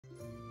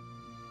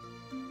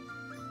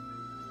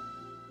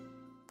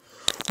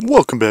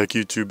Welcome back,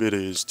 YouTube. It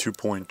is 2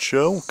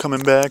 Show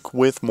coming back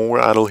with more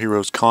Idle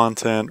Heroes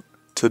content.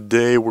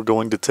 Today we're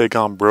going to take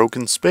on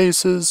Broken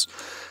Spaces,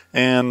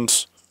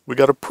 and we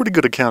got a pretty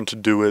good account to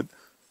do it.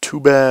 Too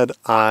bad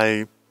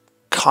I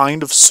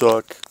kind of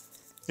suck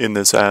in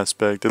this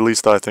aspect, at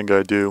least I think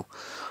I do.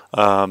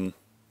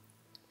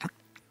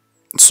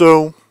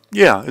 So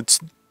yeah, it's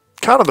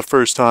kind of the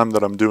first time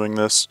that I'm doing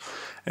this,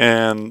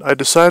 and I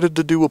decided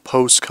to do a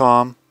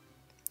post-com.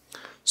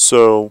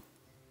 So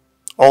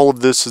all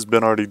of this has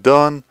been already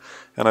done,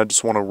 and I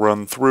just want to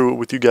run through it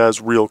with you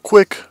guys real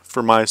quick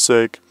for my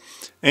sake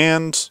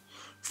and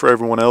for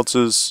everyone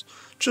else's,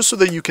 just so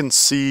that you can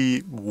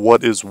see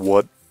what is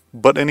what.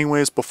 But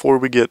anyways, before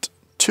we get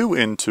too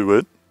into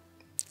it,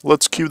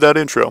 let's cue that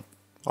intro.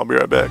 I'll be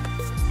right back.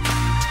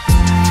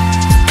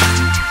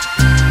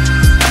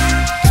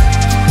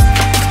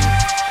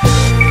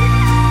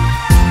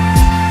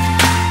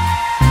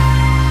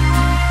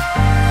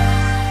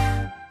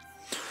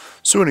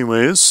 So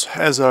anyways,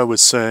 as I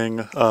was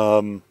saying,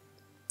 right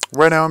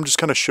now I'm just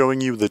kind of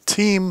showing you the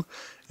team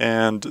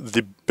and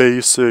the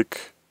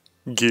basic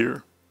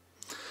gear.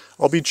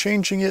 I'll be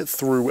changing it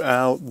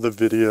throughout the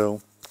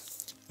video,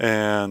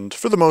 and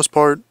for the most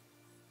part,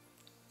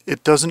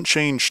 it doesn't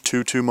change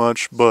too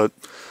much, but,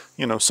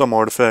 you know, some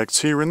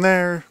artifacts here and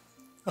there.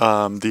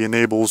 The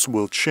enables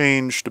will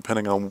change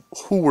depending on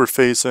who we're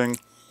facing.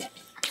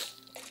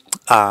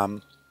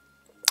 But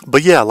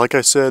yeah, like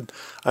I said,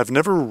 I've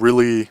never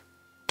really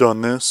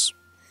done this,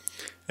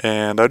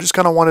 and I just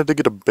kind of wanted to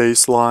get a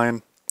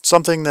baseline,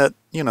 something that,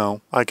 you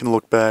know, I can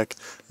look back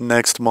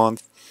next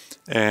month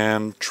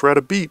and try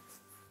to beat.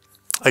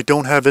 I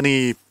don't have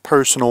any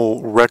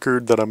personal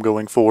record that I'm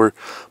going for,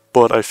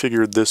 but I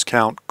figured this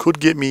count could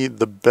get me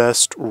the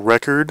best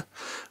record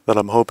that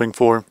I'm hoping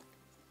for.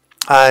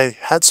 I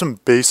had some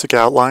basic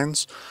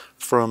outlines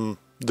from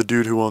the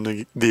dude who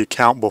owned the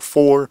account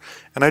before,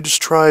 and I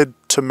just tried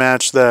to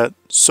match that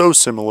so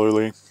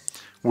similarly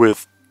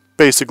with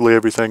basically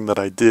everything that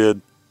I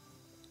did.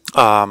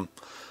 I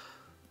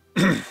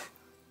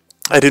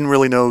didn't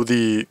really know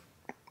the,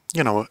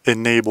 you know,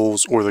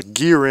 enables or the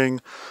gearing,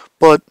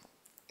 but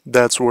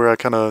that's where I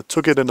kind of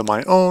took it into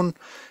my own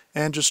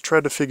and just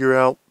tried to figure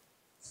out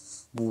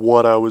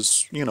what I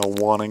was, you know,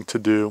 wanting to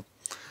do.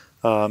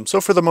 So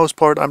for the most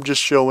part, I'm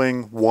just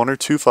showing 1 or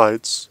 2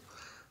 fights,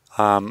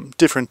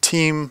 different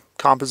team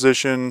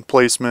composition,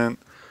 placement,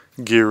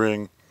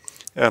 gearing,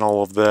 and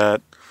all of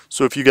that.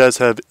 So if you guys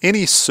have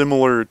any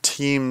similar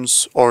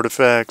teams,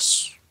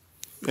 artifacts,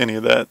 any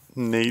of that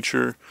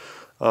nature,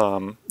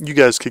 you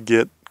guys could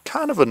get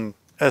kind of an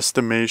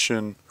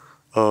estimation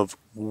of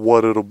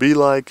what it'll be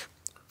like,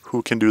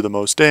 who can do the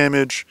most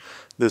damage,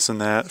 this and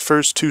that.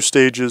 First 2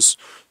 stages,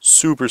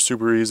 super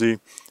easy,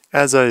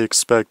 as I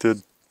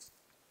expected.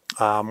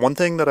 One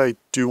thing that I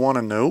do want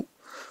to note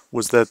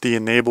was that the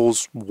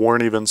enables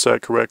weren't even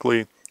set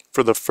correctly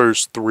for the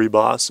first 3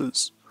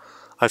 bosses.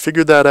 I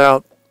figured that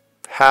out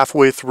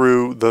halfway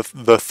through the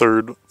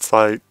third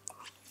fight,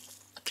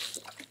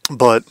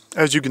 but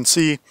as you can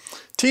see,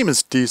 team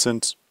is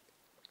decent.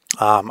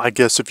 I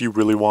guess if you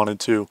really wanted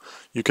to,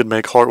 you could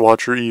make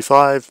Heartwatcher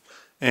E5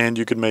 and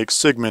you could make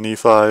Sigmund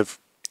E5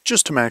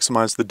 just to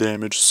maximize the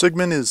damage.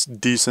 Sigmund is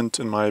decent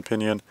in my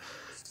opinion,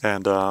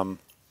 and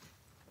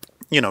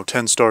you know,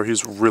 10-star,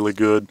 he's really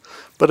good,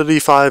 but at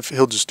E5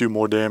 he'll just do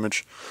more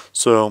damage.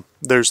 So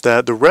there's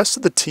that. The rest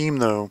of the team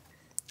though,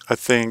 I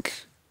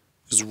think,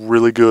 is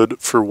really good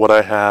for what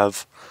I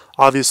have.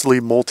 Obviously,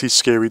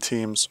 multi-scary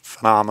teams,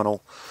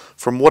 phenomenal.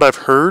 From what I've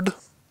heard,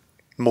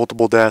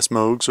 multiple Das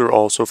Mogs are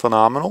also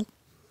phenomenal.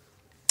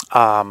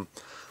 But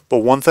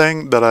one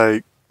thing that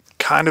I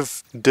kind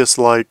of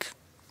dislike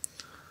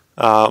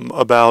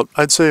about,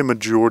 I'd say, a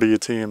majority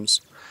of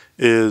teams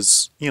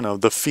is, you know,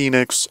 the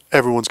Phoenix.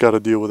 Everyone's got to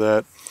deal with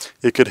that.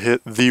 It could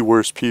hit the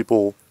worst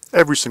people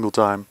every single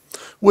time,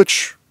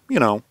 which,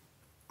 you know,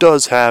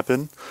 does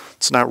happen.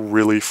 It's not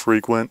really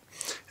frequent.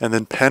 And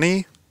then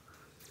Penny,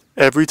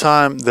 every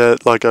time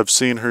that, like, I've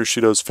seen her,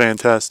 she does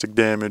fantastic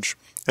damage.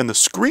 And the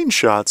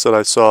screenshots that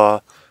I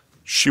saw,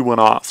 she went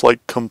off,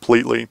 like,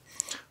 completely.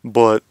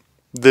 But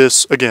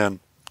this, again,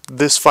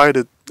 this fight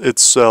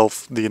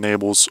itself, the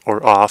enables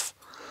are off.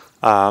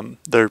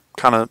 They're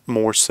kind of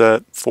more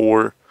set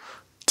for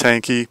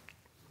tanky,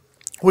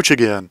 which,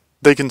 again,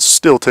 they can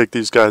still take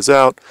these guys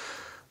out.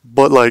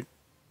 But, like,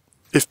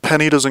 if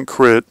Penny doesn't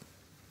crit,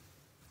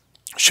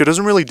 she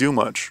doesn't really do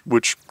much,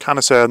 which kind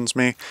of saddens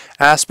me.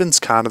 Aspen's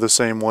kind of the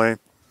same way.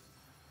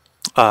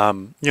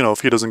 You know,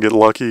 if he doesn't get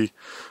lucky,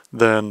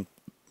 then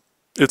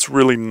it's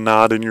really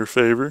not in your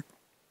favor.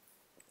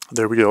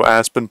 There we go.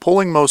 Aspen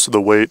pulling most of the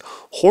weight.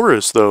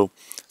 Horus, though,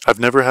 I've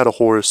never had a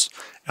Horus,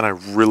 and I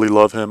really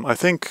love him. I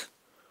think,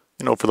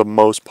 you know, for the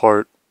most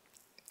part,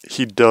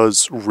 he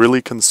does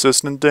really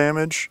consistent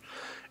damage.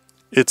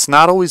 It's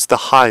not always the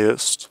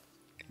highest,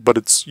 but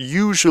it's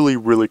usually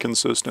really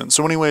consistent.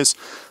 So anyways,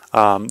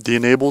 the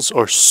enables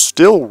are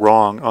still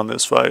wrong on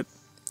this fight,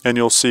 and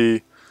you'll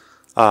see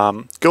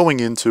going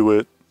into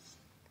it,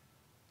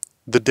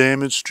 the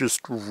damage just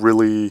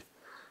really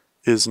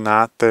is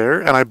not there,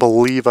 and I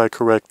believe I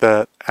correct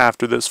that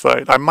after this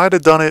fight. I might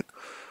have done it,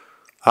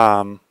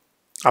 I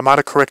might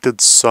have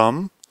corrected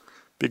some,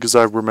 because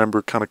I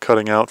remember kind of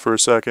cutting out for a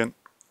second.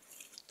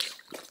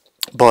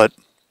 But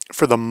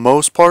for the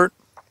most part,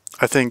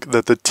 I think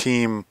that the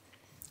team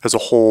as a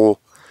whole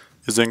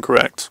is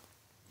incorrect.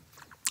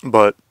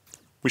 But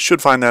we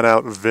should find that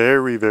out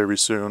very, very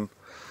soon.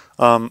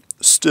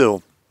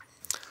 Still,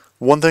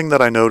 one thing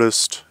that I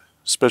noticed,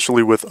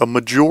 especially with a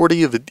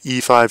majority of the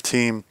E5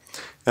 team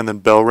and then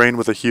Belrain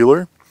with a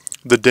healer,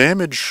 the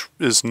damage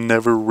is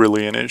never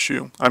really an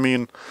issue. I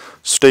mean,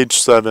 stage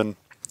 7,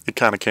 it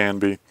kind of can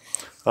be.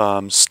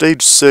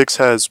 Stage 6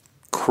 has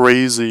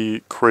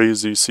crazy,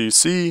 crazy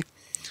CC,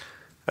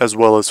 as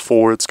well as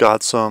 4, it's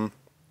got some.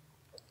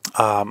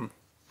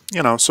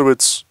 You know, so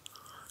it's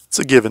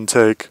a give and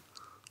take,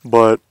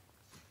 but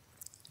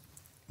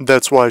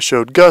that's why I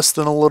showed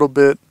Gustin a little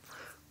bit.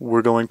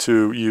 We're going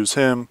to use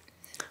him.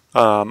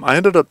 I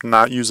ended up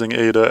not using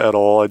Ada at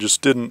all. I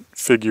just didn't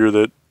figure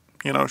that,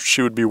 you know,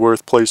 she would be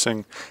worth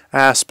placing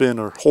Aspen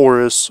or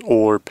Horus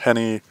or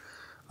Penny,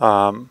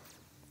 or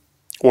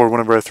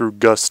whenever I threw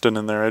Gustin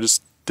in there. I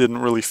just didn't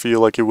really feel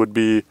like it would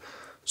be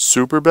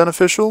super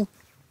beneficial.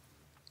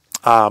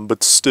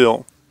 But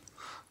still,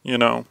 you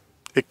know,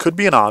 it could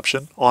be an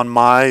option. On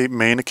my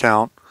main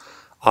account,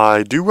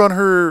 I do run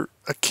her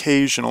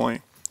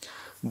occasionally,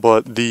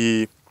 but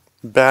the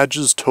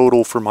badges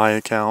total for my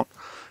account,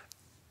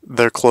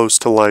 they're close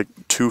to like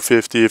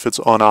 250 if it's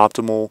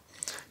unoptimal.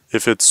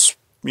 If it's,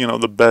 you know,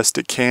 the best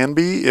it can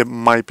be, it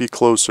might be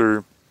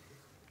closer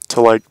to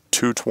like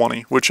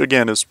 220, which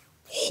again is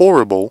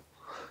horrible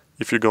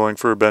if you're going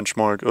for a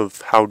benchmark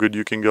of how good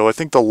you can go. I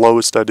think the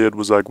lowest I did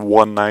was like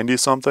 190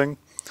 something.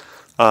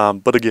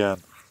 But again,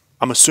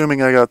 I'm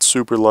assuming I got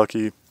super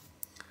lucky.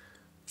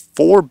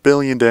 4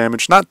 billion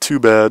damage, not too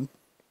bad.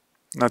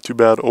 Not too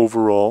bad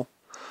overall.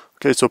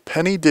 Okay, so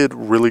Penny did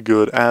really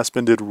good.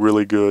 Aspen did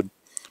really good.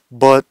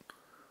 But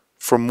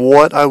from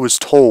what I was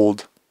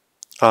told,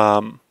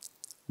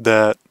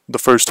 that the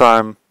first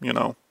time, you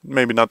know,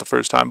 maybe not the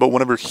first time, but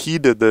whenever he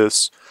did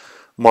this,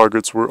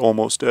 Margarets were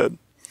almost dead.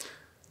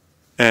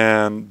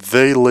 And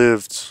they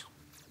lived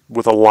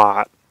with a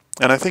lot.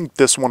 And I think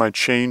this one I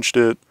changed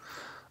it,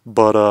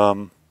 but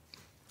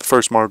the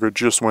first Margaret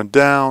just went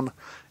down,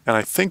 and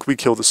I think we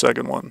killed the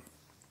second one.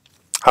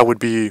 I would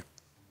be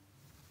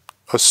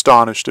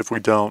astonished if we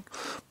don't.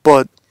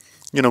 But,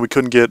 you know, we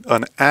couldn't get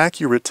an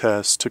accurate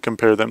test to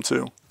compare them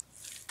to.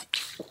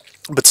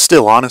 But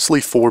still, honestly,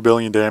 4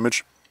 billion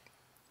damage,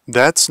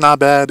 that's not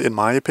bad in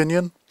my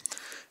opinion.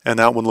 And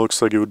that one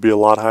looks like it would be a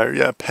lot higher.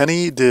 Yeah,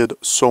 Penny did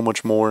so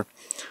much more.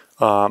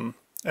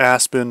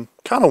 Aspen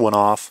kind of went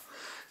off.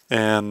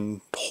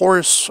 And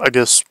Horus, I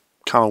guess,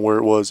 kind of where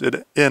it was.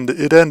 It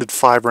ended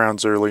 5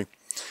 rounds early.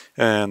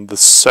 And the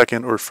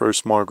second or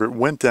first Margaret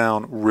went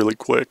down really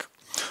quick.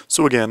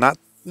 So again,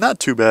 not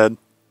too bad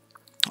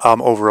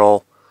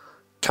overall.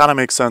 Kind of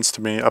makes sense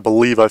to me. I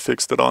believe I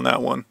fixed it on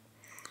that one.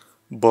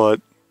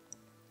 But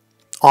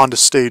on to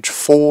stage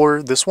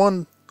 4. This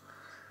one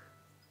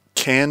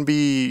can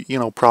be, you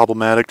know,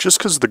 problematic just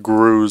because the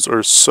Grus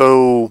are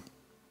so,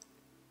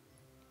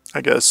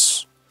 I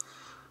guess,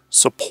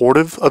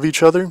 supportive of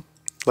each other.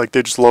 Like,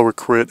 they just lower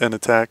crit and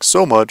attack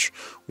so much,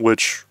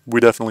 which we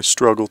definitely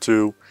struggle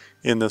to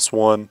in this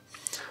one.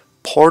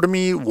 Part of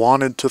me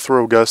wanted to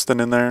throw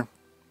Gustin in there,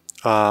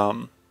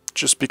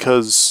 just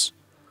because,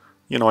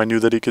 you know, I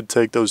knew that he could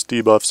take those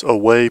debuffs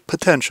away,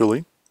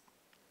 potentially.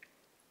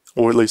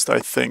 Or at least I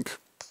think.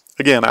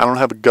 Again, I don't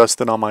have a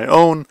Gustin on my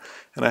own,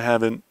 and I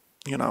haven't,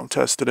 you know,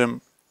 tested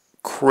him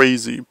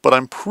crazy, but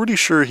I'm pretty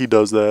sure he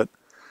does that.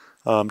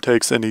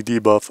 Takes any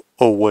debuff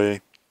away.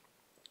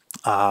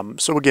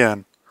 So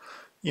again,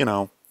 you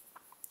know,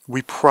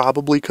 we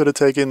probably could have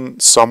taken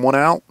someone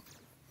out.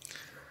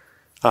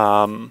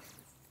 And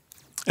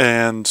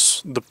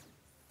the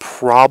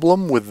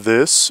problem with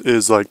this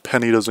is, like,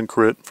 Penny doesn't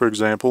crit, for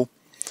example.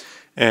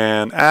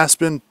 And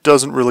Aspen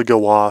doesn't really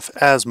go off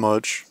as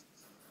much.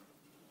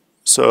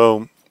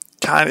 So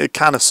it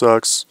kind of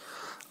sucks.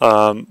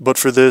 But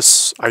for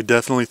this, I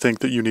definitely think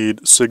that you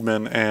need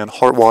Sigmund and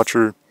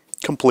Heartwatcher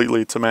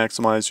completely to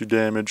maximize your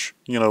damage,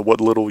 you know,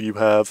 what little you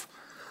have.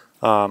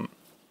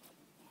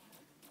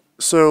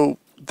 So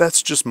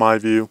that's just my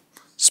view.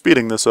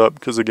 Speeding this up,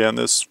 because again,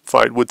 this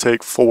fight would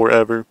take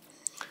forever.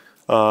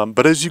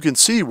 But as you can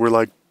see, we're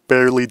like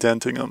barely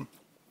denting them.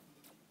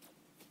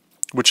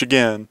 Which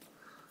again,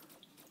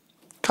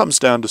 comes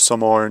down to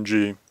some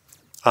RNG.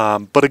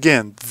 But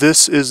again,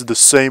 this is the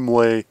same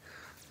way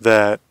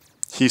that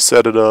he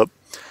set it up.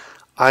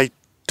 I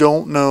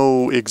don't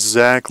know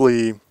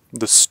exactly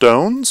the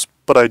stones,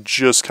 but I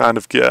just kind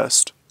of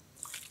guessed.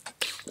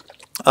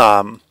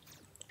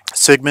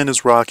 Sigmund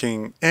is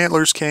rocking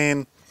Antlers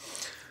Cane.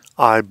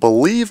 I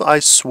believe I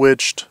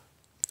switched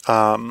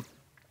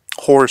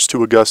Horus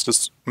to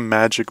Augustus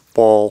Magic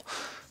Ball.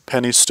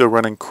 Penny's still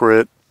running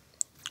Crit,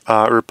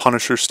 or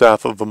Punisher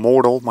Staff of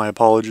Immortal, my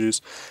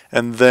apologies.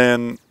 And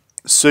then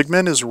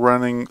Sigmund is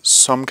running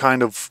some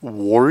kind of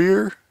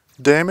Warrior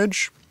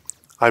damage,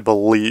 I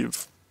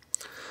believe.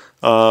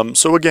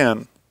 So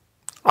again,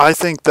 I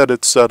think that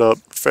it's set up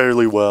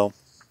fairly well.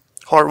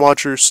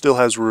 Heartwatcher still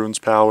has Rune's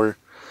power.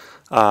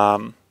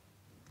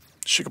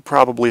 She could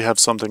probably have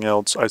something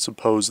else, I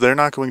suppose. They're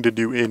not going to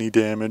do any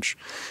damage.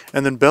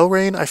 And then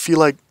Belrain, I feel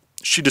like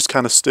she just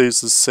kind of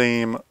stays the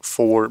same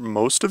for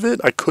most of it.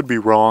 I could be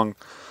wrong,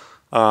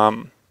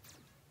 you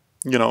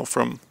know,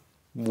 from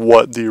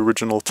what the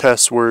original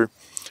tests were.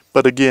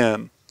 But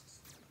again,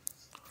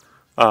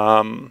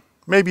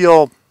 maybe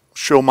I'll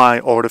show my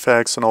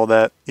artifacts and all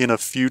that in a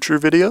future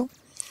video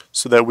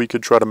so that we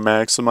could try to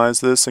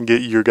maximize this and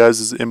get your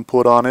guys'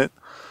 input on it.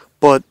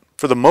 But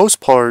for the most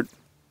part,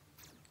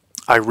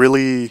 I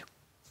really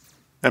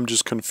am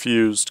just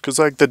confused because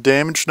like the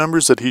damage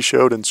numbers that he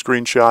showed in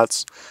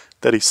screenshots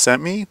that he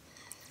sent me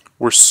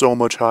were so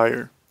much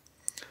higher.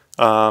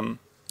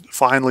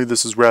 Finally,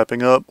 this is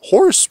wrapping up.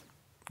 Horse,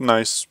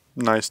 nice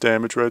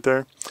damage right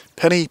there.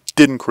 Penny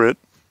didn't crit,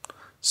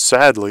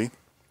 sadly.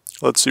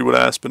 Let's see what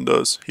Aspen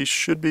does. He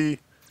should be.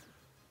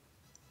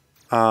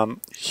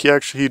 He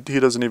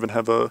doesn't even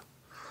have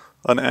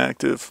an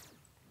active.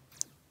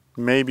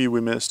 Maybe we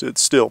missed it.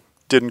 Still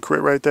didn't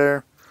crit right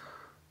there.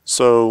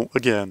 So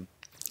again,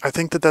 I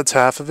think that that's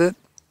half of it.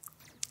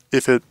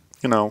 If it,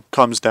 you know,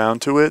 comes down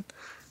to it,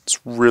 it's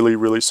really,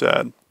 really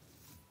sad.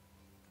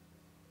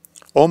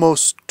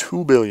 Almost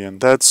 2 billion.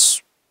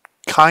 That's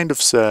kind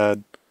of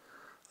sad.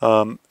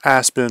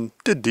 Aspen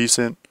did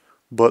decent,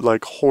 but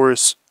like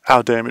Horus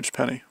outdamaged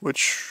Penny,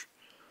 which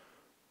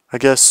I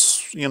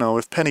guess, you know,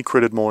 if Penny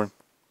critted more,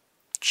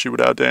 she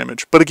would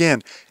outdamage. But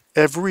again,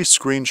 every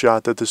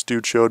screenshot that this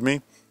dude showed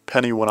me,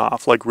 Penny went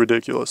off like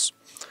ridiculous.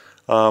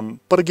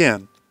 But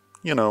again,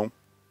 you know,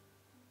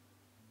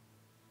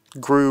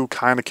 Gru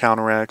kind of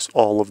counteracts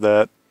all of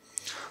that.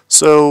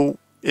 So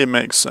it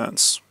makes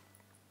sense.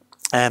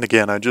 And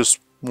again, I just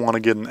want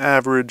to get an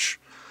average,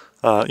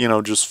 you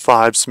know, just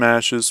 5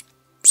 smashes,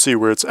 see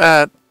where it's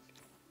at.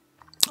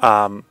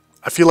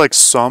 I feel like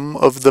some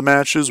of the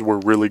matches were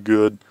really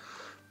good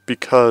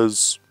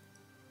because,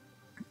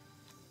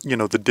 you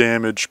know, the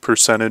damage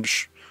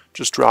percentage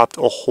just dropped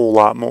a whole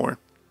lot more.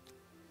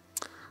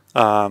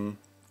 But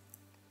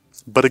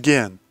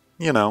again,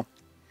 you know,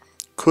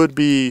 could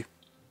be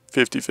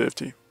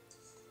 50-50.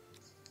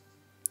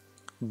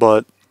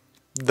 But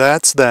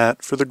that's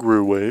that for the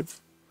Gru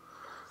wave.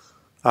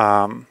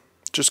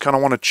 Just kind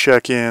of want to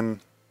check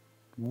in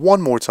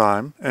one more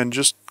time and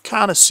just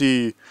kind of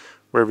see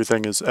where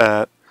everything is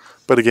at.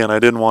 But again, I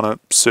didn't want to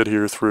sit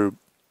here through,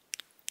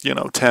 you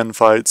know, 10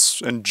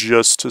 fights and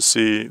just to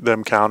see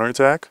them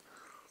counterattack.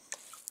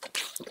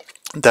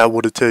 That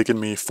would have taken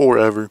me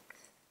forever.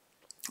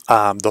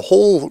 The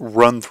whole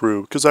run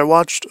through, because I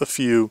watched a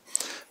few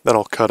that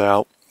I'll cut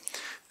out,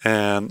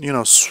 and, you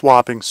know,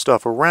 swapping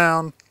stuff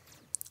around,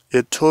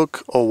 it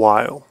took a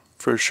while,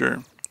 for sure.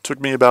 It took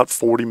me about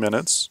 40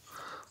 minutes.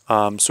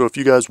 So if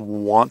you guys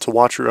want to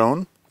watch your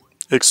own,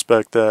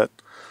 expect that.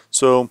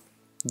 So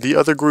the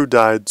other Gru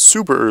died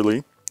super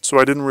early, so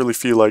I didn't really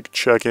feel like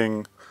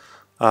checking,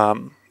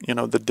 you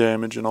know, the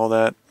damage and all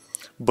that.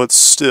 But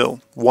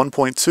still,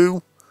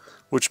 1.2,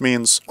 which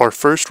means our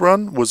first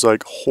run was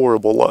like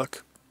horrible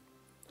luck.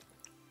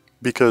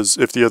 Because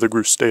if the other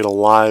Gru stayed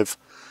alive,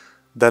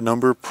 that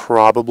number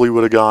probably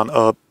would have gone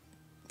up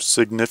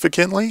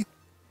significantly.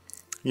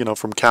 You know,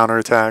 from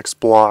counterattacks,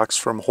 blocks,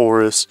 from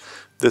Horus,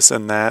 this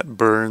and that,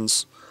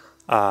 burns.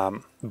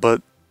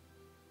 But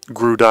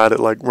Gru died at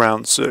like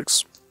round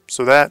 6.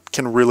 So that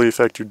can really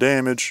affect your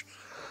damage.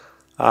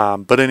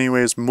 But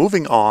anyways,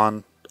 moving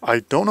on.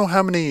 I don't know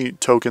how many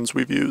tokens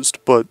we've used,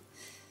 but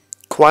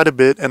quite a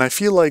bit. And I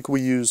feel like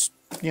we used,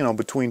 you know,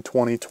 between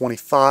 20,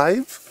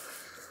 25.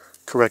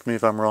 Correct me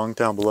if I'm wrong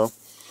down below.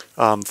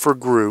 For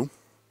Gru.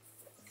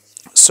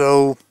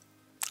 So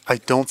I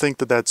don't think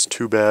that that's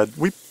too bad.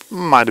 We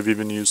might have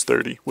even used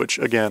 30, which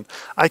again,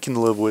 I can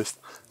live with.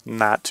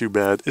 Not too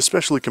bad,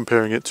 especially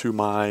comparing it to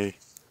my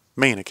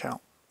main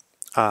account.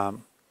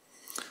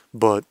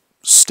 But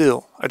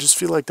still, I just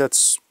feel like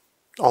that's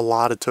a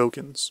lot of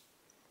tokens.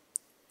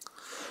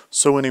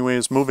 So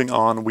anyways, moving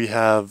on, we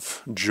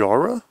have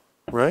Jara,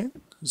 right?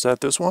 Is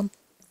that this one?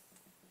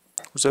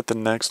 Or is that the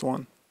next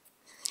one?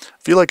 I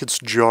feel like it's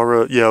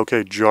Jara. Yeah,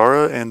 okay,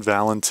 Jara and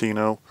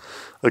Valentino.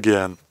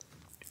 Again,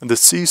 the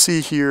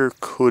CC here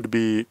could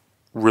be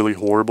really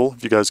horrible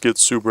if you guys get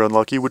super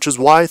unlucky, which is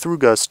why I threw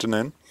Gustin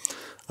in.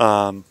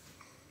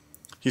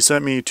 He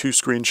sent me 2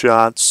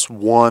 screenshots,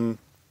 one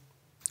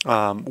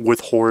with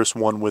Horus,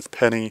 one with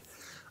Penny.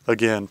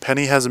 Again,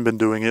 Penny hasn't been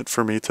doing it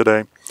for me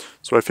today,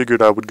 so I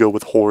figured I would go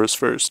with Horus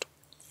first.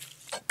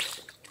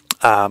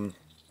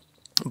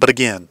 But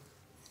again,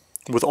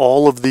 with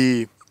all of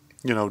the,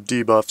 you know,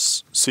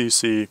 debuffs,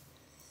 CC,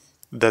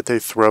 that they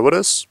throw at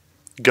us,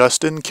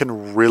 Gustin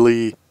can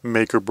really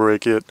make or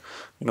break it.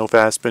 You know, if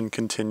Aspen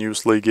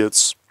continuously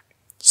gets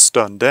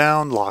stunned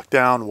down, locked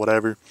down,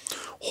 whatever.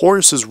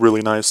 Horus is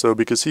really nice though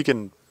because he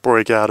can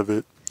break out of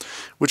it,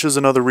 which is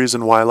another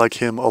reason why I like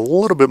him a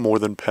little bit more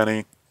than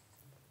Penny.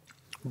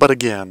 But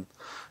again,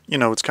 you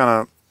know, it's kind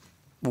of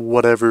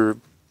whatever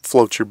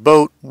floats your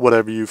boat,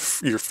 whatever you're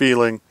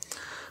feeling.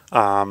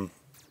 So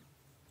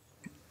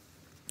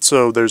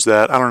there's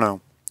that. I don't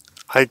know.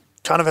 I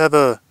kind of have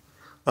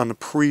an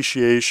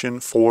appreciation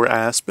for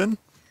Aspen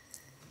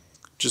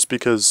just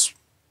because,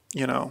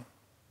 you know,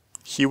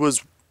 he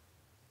was,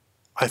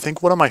 I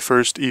think, one of my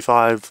first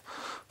E5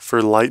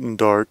 for light and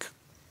dark.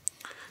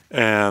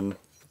 And,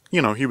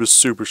 you know, he was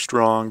super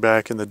strong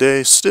back in the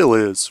day. Still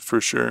is,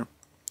 for sure.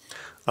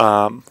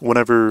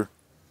 Whenever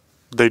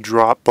they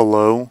drop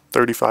below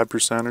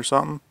 35% or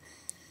something,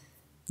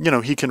 you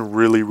know, he can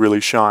really,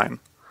 really shine.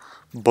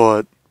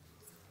 But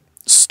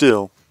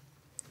still,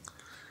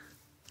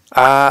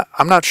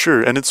 I'm not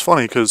sure. And it's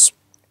funny because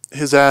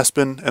his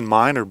Aspen and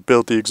mine are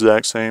built the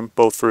exact same,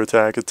 both for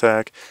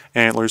attack,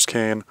 antlers,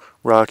 cane,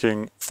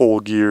 rocking full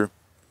gear.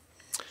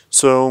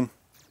 So,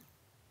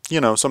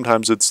 you know,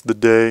 sometimes it's the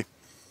day,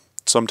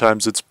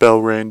 sometimes it's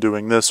Belrain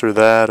doing this or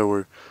that,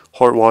 or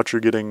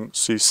Heartwatcher getting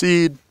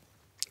CC'd.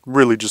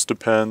 Really just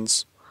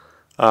depends.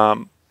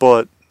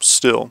 But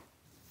still,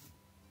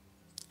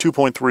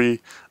 2.3,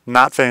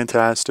 not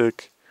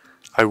fantastic.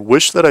 I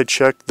wish that I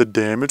checked the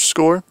damage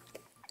score,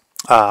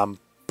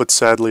 but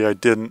sadly I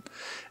didn't.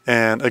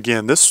 And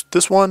again,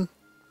 this one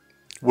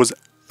was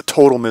a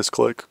total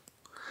misclick.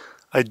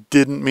 I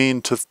didn't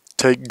mean to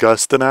take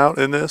Gustin out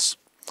in this,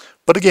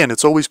 but again,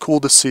 it's always cool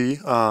to see.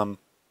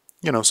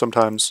 You know,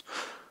 sometimes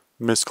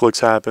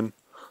misclicks happen.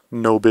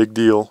 No big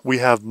deal. We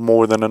have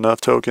more than enough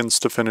tokens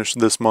to finish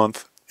this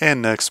month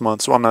and next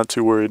month, so I'm not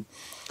too worried.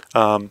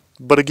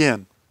 But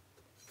again,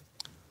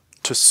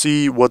 to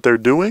see what they're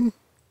doing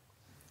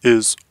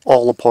is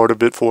all a part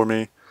of it for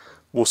me.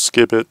 We'll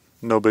skip it.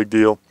 No big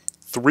deal.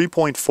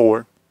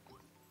 3.4.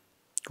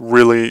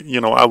 Really,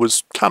 you know, I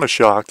was kind of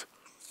shocked.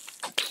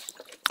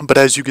 But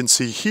as you can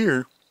see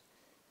here,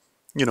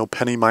 you know,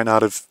 Penny might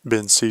not have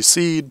been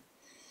CC'd.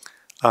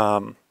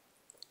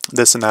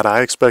 This and that.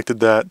 I expected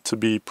that to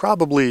be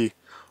probably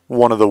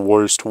one of the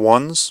worst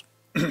ones.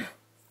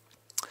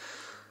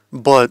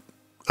 But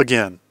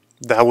again,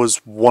 that was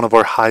one of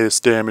our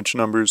highest damage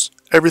numbers.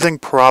 Everything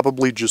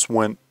probably just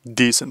went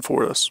decent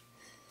for us.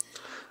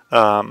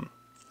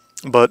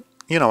 But,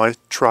 you know, I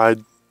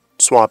tried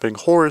swapping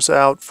Horus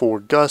out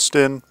for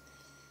Gustin.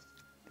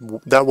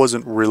 That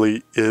wasn't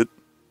really it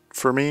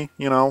for me,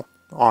 you know,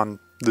 on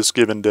this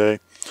given day.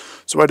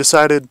 So I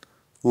decided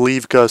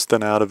leave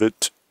Gustin out of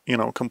it, you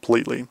know,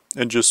 completely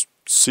and just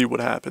see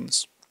what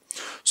happens.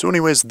 So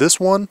anyways, this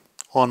one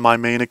on my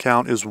main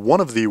account is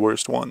one of the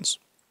worst ones.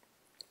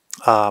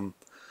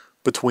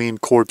 Between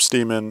Corpse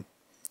Demon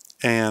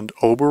and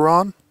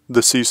Oberon,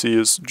 the CC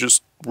is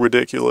just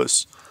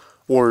ridiculous.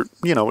 Or,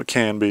 you know, it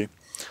can be.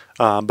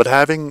 But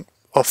having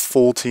a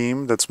full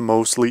team that's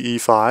mostly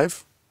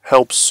E5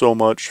 helps so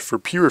much for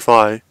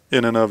Purify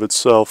in and of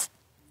itself.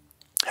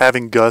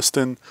 Having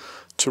Gustin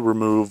to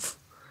remove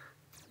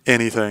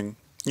anything,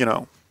 you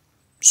know,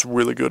 it's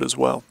really good as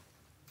well.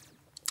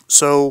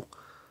 So,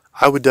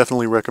 I would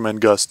definitely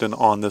recommend Gustin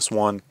on this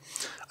one.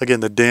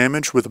 Again, the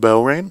damage with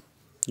Belrain,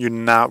 you're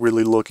not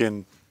really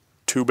looking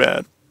too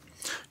bad.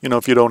 You know,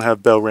 if you don't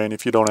have Belrain,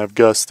 if you don't have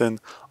Gustin,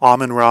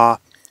 Amun-Ra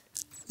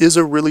is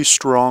a really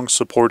strong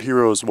support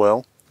hero as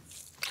well.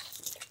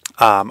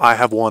 I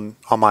have one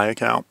on my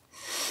account,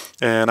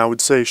 and I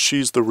would say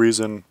she's the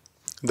reason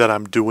that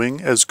I'm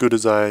doing as good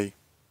as I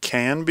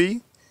can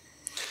be.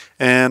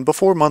 And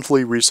before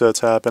monthly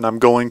resets happen, I'm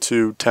going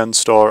to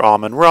 10-star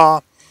Amun-Ra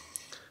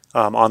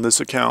on this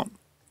account.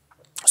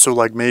 So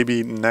like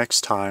maybe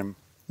next time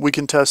we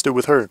can test it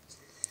with her.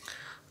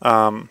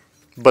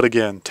 But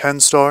again,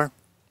 10-star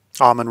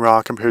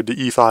Amun-Ra compared to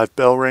E5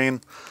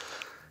 Belrain,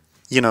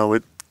 you know,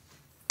 it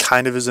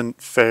kind of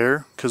isn't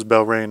fair because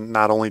Belrain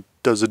not only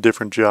does a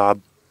different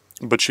job,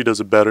 but she does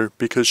it better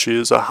because she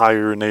is a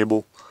higher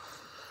enable.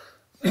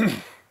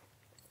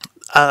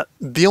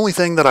 The only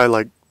thing that I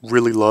like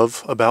really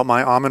love about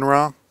my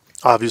Amun-Ra,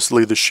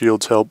 obviously the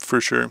shields help for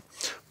sure,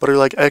 but are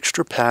like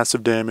extra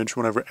passive damage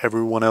whenever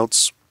everyone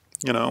else,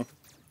 you know,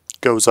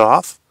 goes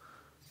off,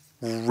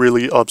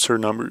 really ups her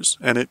numbers.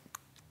 And it,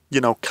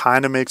 you know,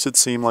 kind of makes it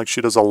seem like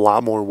she does a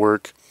lot more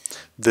work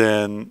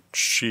than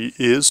she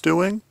is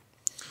doing,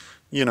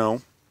 you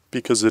know,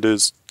 because it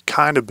is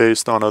kind of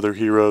based on other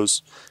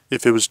heroes.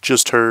 If it was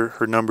just her,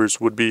 her numbers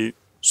would be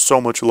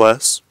so much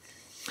less.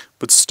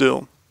 But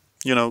still,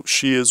 you know,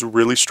 she is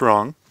really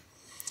strong.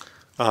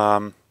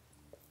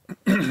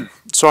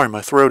 Sorry,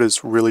 my throat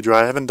is really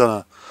dry. I haven't done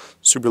a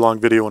super long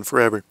video in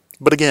forever.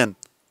 But again,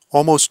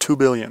 almost 2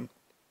 billion.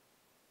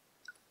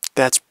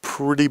 That's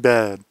pretty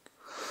bad.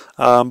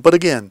 But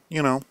again,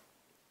 you know,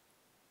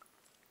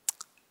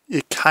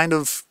 it kind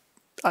of,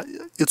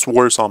 it's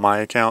worse on my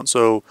account,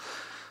 so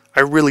I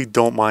really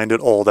don't mind it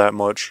all that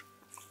much.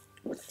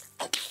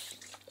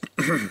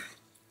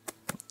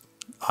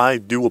 I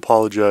do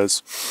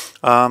apologize.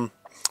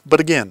 But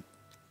again,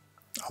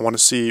 I want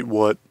to see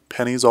what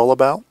Penny's all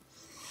about,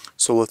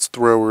 so let's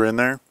throw her in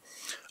there.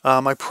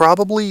 I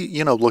probably,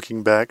 you know,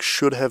 looking back,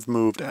 should have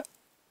moved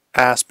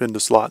Aspen to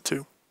slot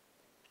 2.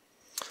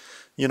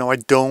 You know, I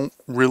don't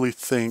really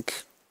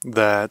think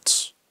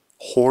that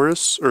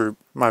Horus, or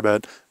my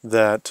bad,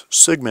 that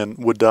Sigmund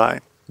would die,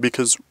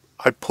 because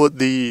I put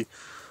the,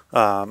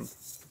 I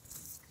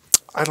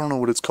don't know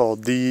what it's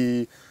called,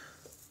 the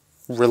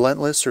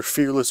Relentless or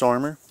Fearless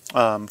armor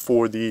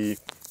for the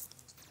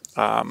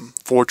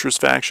Fortress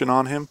faction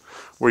on him,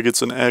 where he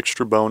gets an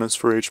extra bonus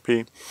for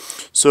HP.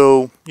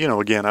 So, you know,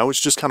 again, I was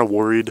just kind of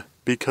worried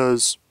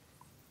because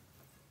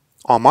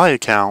on my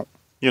account,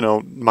 you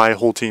know, my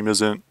whole team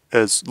isn't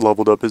as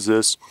leveled up as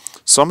this.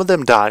 Some of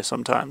them die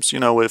sometimes, you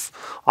know, if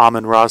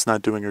Amon Ra's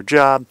not doing her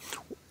job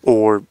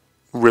or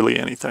really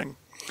anything.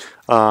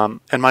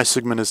 And my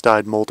Sigmund has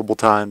died multiple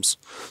times.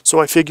 So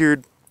I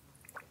figured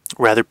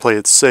rather play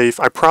it safe.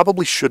 I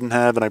probably shouldn't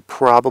have, and I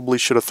probably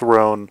should have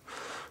thrown,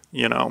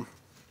 you know,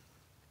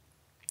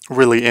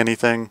 really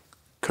anything.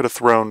 Could have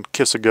thrown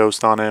Kiss a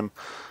Ghost on him.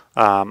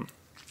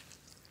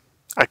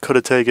 I could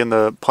have taken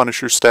the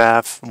Punisher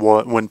staff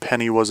when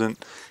Penny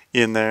wasn't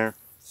in there.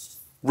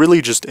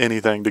 Really just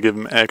anything to give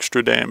him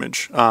extra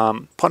damage.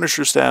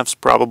 Punisher staff's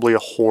probably a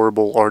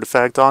horrible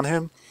artifact on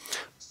him,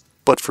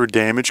 but for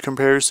damage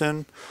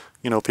comparison,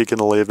 you know, Peek in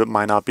the Lave, it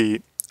might not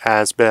be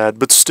as bad.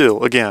 But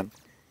still, again,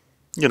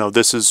 you know,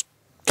 this is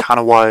kind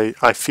of why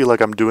I feel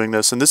like I'm doing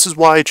this, and this is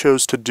why I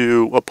chose to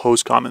do a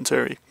post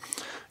commentary.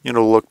 You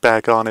know, look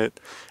back on it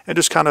and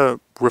just kind of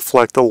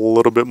reflect a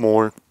little bit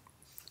more,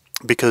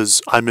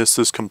 because I missed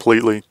this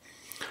completely.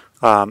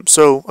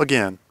 So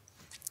again,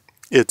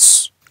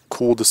 it's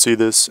cool to see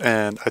this,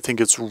 and I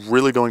think it's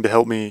really going to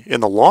help me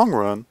in the long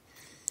run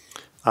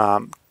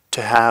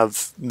to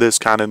have this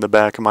kind of in the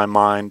back of my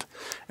mind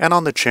and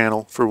on the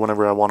channel for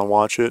whenever I want to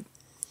watch it.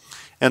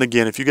 And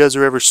again, if you guys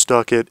are ever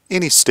stuck at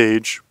any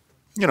stage,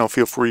 you know,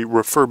 feel free to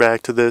refer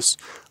back to this.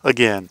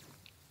 Again,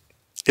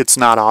 it's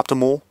not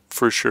optimal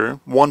for sure,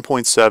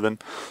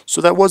 1.7,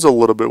 so that was a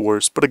little bit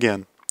worse. But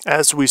again,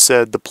 as we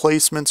said, the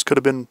placements could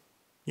have been,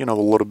 you know,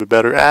 a little bit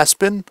better.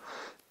 Aspen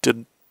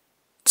did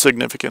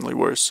significantly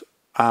worse,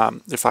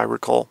 if I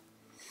recall.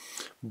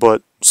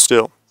 But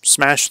still,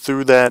 smashed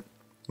through that,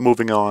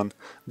 moving on.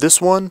 This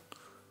one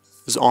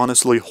is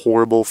honestly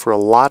horrible for a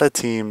lot of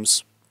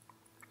teams.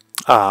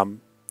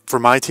 For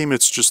my team,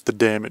 it's just the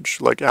damage,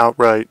 like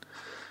outright.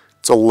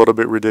 It's a little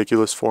bit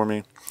ridiculous for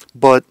me.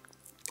 But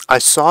I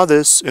saw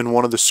this in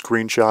one of the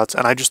screenshots,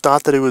 and I just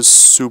thought that it was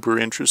super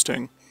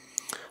interesting.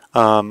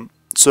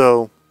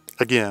 So,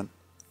 again,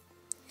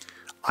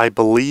 I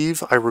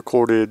believe I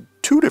recorded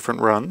 2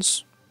 different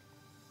runs.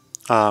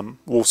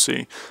 We'll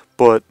see.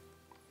 But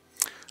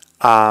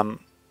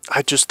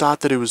I just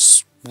thought that it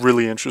was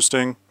really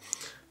interesting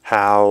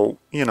how,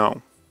 you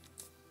know,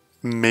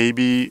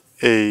 maybe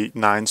a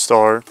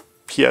 9-star,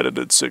 he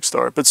edited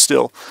 6-star, but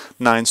still,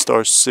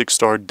 9-star,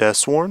 6-star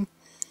Deathsworn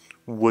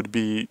would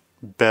be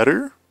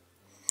better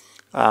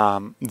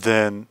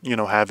than, you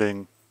know,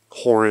 having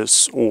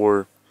Horus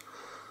or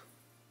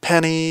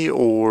Penny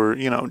or,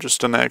 you know,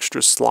 just an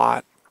extra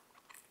slot.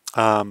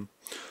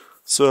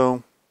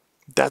 So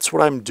that's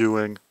what I'm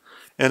doing.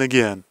 And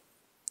again,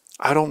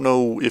 I don't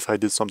know if I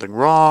did something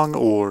wrong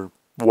or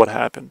what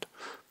happened,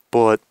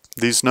 but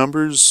these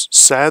numbers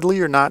sadly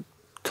are not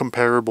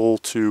comparable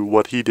to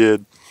what he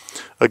did.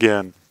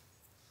 Again,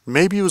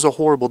 maybe it was a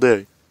horrible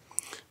day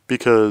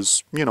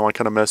because, you know, I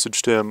kind of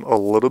messaged him a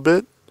little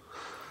bit,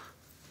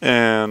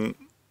 and,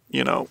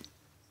 you know,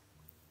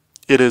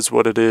 it is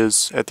what it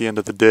is at the end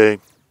of the day.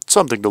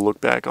 Something to look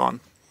back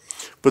on.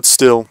 But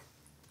still,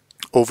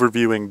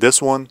 overviewing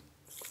this one,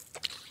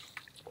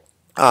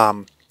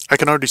 I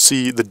can already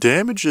see the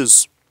damage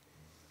is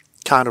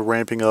kind of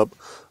ramping up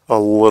a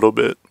little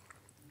bit.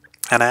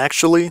 And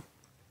actually,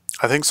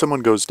 I think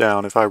someone goes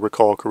down, if I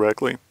recall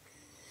correctly.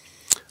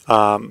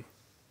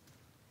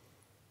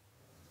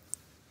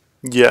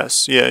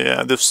 Yes,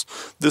 yeah.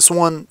 This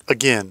one,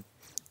 again,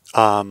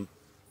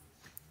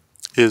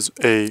 is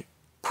a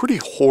pretty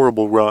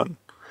horrible run,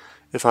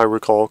 if I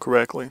recall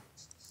correctly.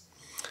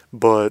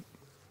 But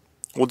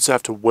we'll just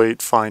have to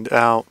wait, find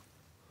out.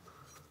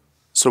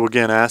 So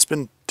again,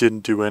 Aspen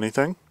didn't do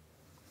anything.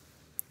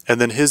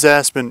 And then his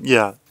Aspen,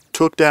 yeah,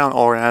 took down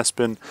our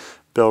Aspen.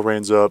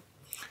 Belrain's up.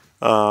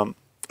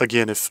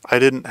 Again, if I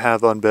didn't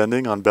have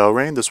Unbending on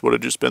Belrain, this would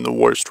have just been the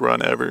worst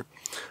run ever.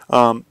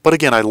 But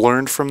again, I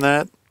learned from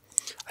that.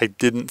 I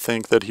didn't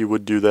think that he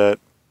would do that.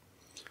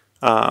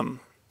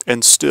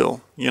 And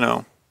still, you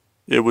know,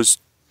 it was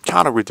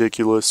kind of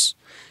ridiculous,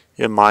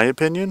 in my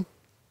opinion.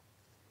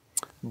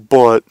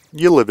 But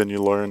you live and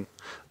you learn.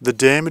 The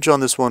damage on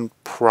this one,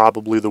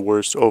 probably the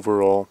worst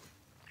overall.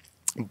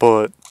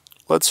 But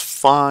let's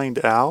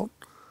find out.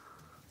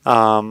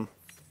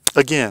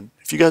 Again,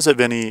 if you guys have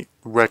any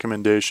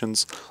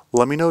recommendations,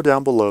 let me know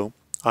down below.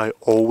 I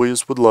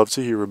always would love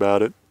to hear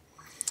about it.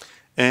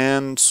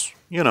 And,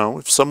 you know,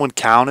 if someone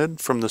counted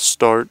from the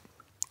start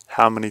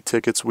how many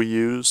tickets we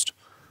used,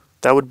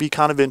 that would be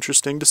kind of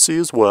interesting to see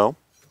as well.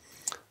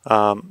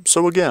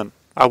 So again,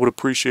 I would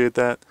appreciate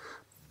that.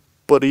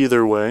 But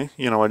either way,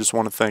 you know, I just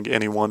want to thank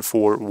anyone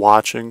for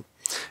watching.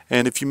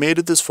 And if you made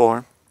it this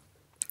far,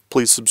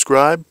 please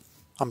subscribe.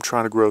 I'm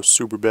trying to grow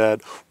super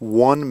bad.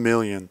 1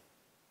 million.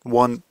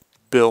 1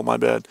 bill, my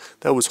bad.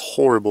 That was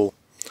horrible.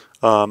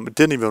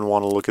 Didn't even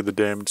want to look at the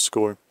damage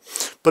score.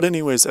 But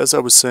anyways, as I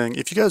was saying,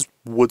 if you guys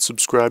would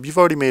subscribe, you've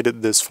already made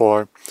it this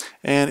far,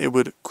 and it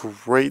would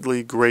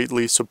greatly,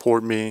 greatly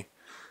support me.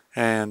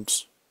 And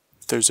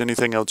if there's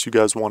anything else you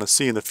guys want to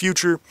see in the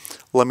future,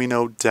 let me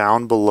know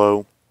down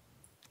below,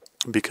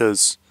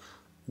 because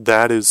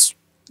that is,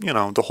 you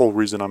know, the whole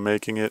reason I'm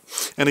making it.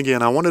 And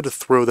again, I wanted to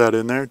throw that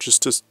in there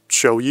just to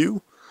show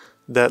you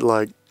that,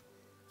 like,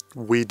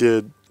 we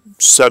did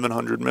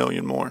 700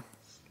 million more.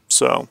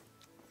 So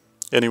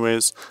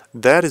anyways,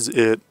 that is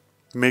it.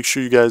 Make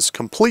sure you guys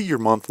complete your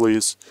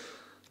monthlies.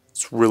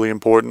 It's really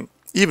important.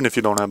 Even if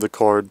you don't have the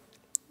card,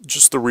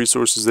 just the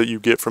resources that you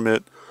get from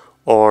it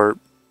are,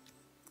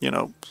 you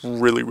know,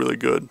 really, really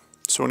good.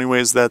 So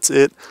anyways, that's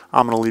it.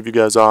 I'm going to leave you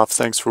guys off.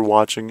 Thanks for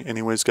watching.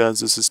 Anyways, guys,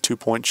 this is 2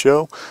 Point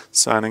Show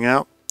signing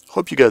out.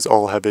 Hope you guys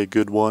all have a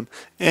good one,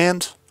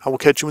 and I will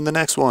catch you in the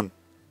next one.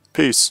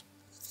 Peace.